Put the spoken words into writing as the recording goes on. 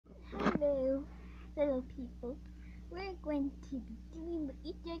little people. We're going to be doing the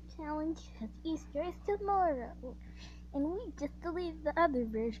Easter challenge because Easter is tomorrow. And we just deleted the other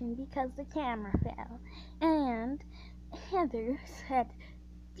version because the camera fell. And Heather said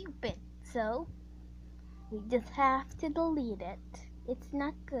stupid, so we just have to delete it. It's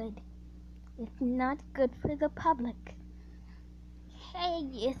not good. It's not good for the public. Hey,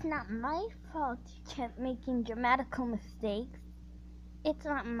 it's not my fault you kept making grammatical mistakes. It's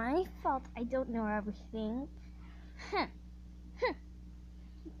not my fault I don't know everything.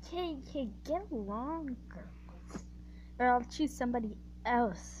 Okay, get along, girls. Or I'll choose somebody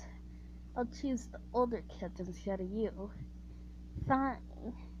else. I'll choose the older kids instead of you.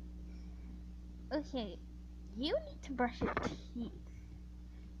 Fine. Okay, you need to brush your teeth.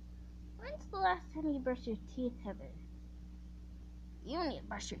 When's the last time you brushed your teeth, Heather? You need to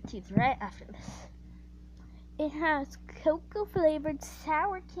brush your teeth right after this. It has cocoa flavored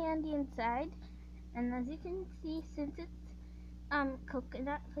sour candy inside, and as you can see, since it's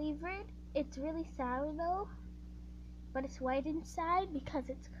coconut flavored, it's really sour though, but it's white inside because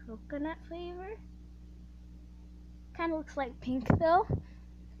it's coconut flavor. Kind of looks like pink though.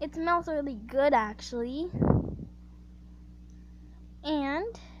 It smells really good actually.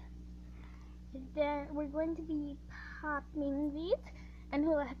 And then we're going to be popping these, and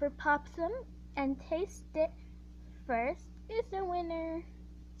whoever pops them and tastes it first is the winner.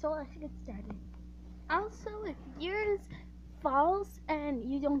 So let's get started. Also, if yours falls and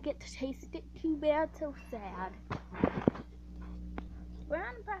you don't get to taste it, too bad, so sad. We're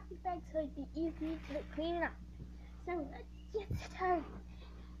on a plastic bag so it'd be easy to clean it up. So let's get started.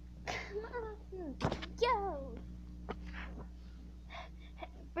 Come on, go!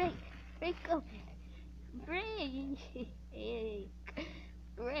 Break open. Break.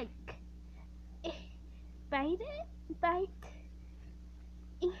 Bite it. Bite.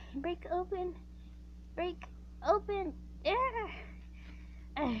 Break open. Break open.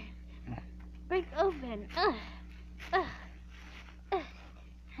 Break open.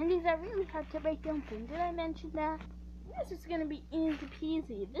 And these are really hard to break open. Did I mention that? This is gonna be easy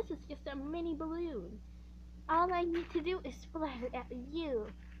peasy. This is just a mini balloon. All I need to do is splatter at you.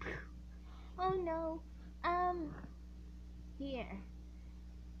 Oh no. Here.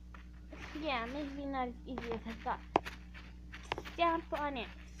 Yeah, maybe not as easy as I thought. Stamp on it.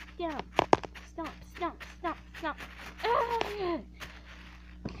 Stamp. Stomp, stomp, stomp, stomp.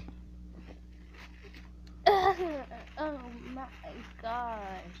 Oh my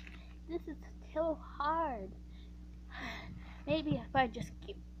gosh. This is so hard. Maybe if I just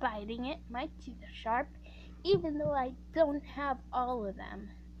keep biting it, my teeth are sharp, even though I don't have all of them.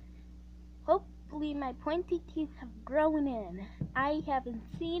 Hopefully my pointy teeth have grown in. I haven't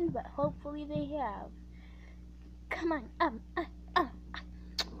seen, but hopefully they have. Come on,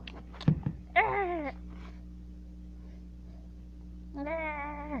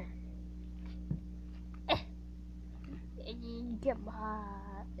 Come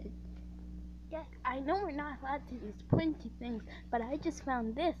on. Yes, I know we're not allowed to use pointy things, but I just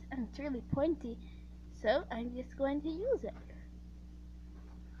found this and it's really pointy, so I'm just going to use it.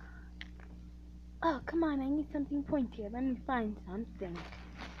 Oh, come on, I need something pointier. Let me find something.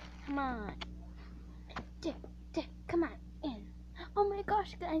 Come on. Dick, come on, in. Oh my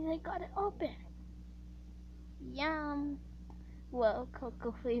gosh, guys, I got it open. Yum. Whoa,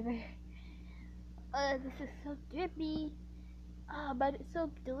 cocoa flavor. This is so drippy. Oh, but it's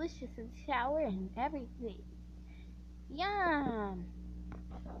so delicious and sour and everything. Yum.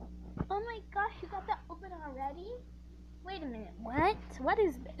 Oh my gosh, you got that open already? Wait a minute, what? What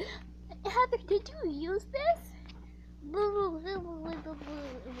is this? Heather, did you use this?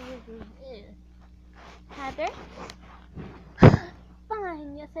 Heather?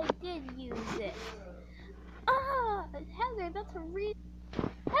 Fine, yes I did use it. Ah, Heather, that's a real...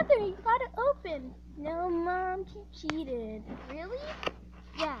 Heather, you got it open. No, Mom, she cheated. Really?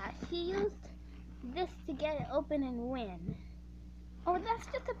 Yeah, she used this to get it open and win. Oh, that's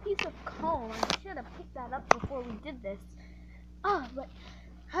just a piece of comb. I should have picked that up before we did this. Oh, but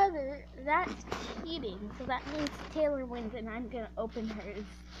Heather, that's cheating. So that means Taylor wins and I'm going to open hers.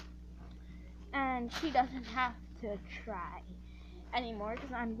 And she doesn't have to try anymore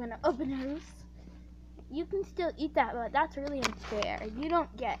because I'm going to open hers. You can still eat that, but that's really unfair. You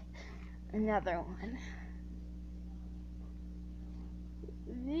don't get another one.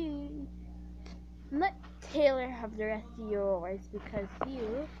 Let Taylor have the rest of yours because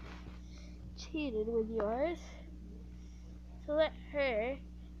you cheated with yours. So let her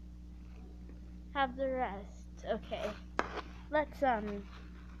have the rest. Okay. Let's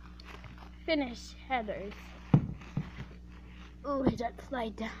finish Heather's. Ooh, that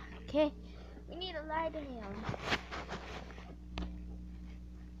slide down, okay? We need to lie down.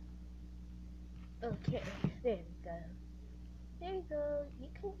 Okay, there we go. There you go. You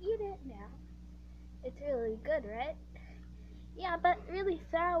can eat it now. It's really good, right? Yeah, but really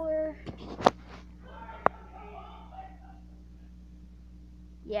sour.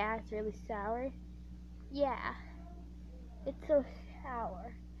 Yeah, it's really sour. Yeah, it's so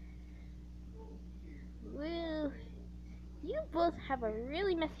sour. Woo. You both have a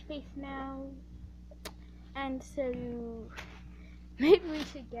really messy face now. And so maybe we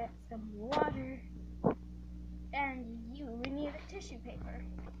should get some water. And we need a tissue paper.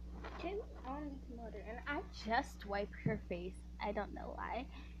 Okay, I want to get some water. And I just wiped her face. I don't know why.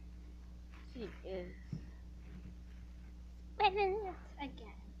 She is spinning it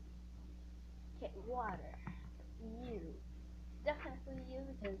again. Okay, water. You. Definitely you,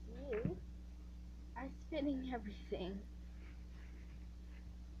 because you are spinning everything.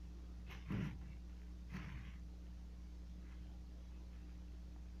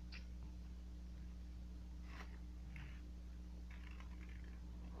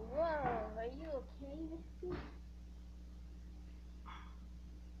 Whoa, are you okay, Misty?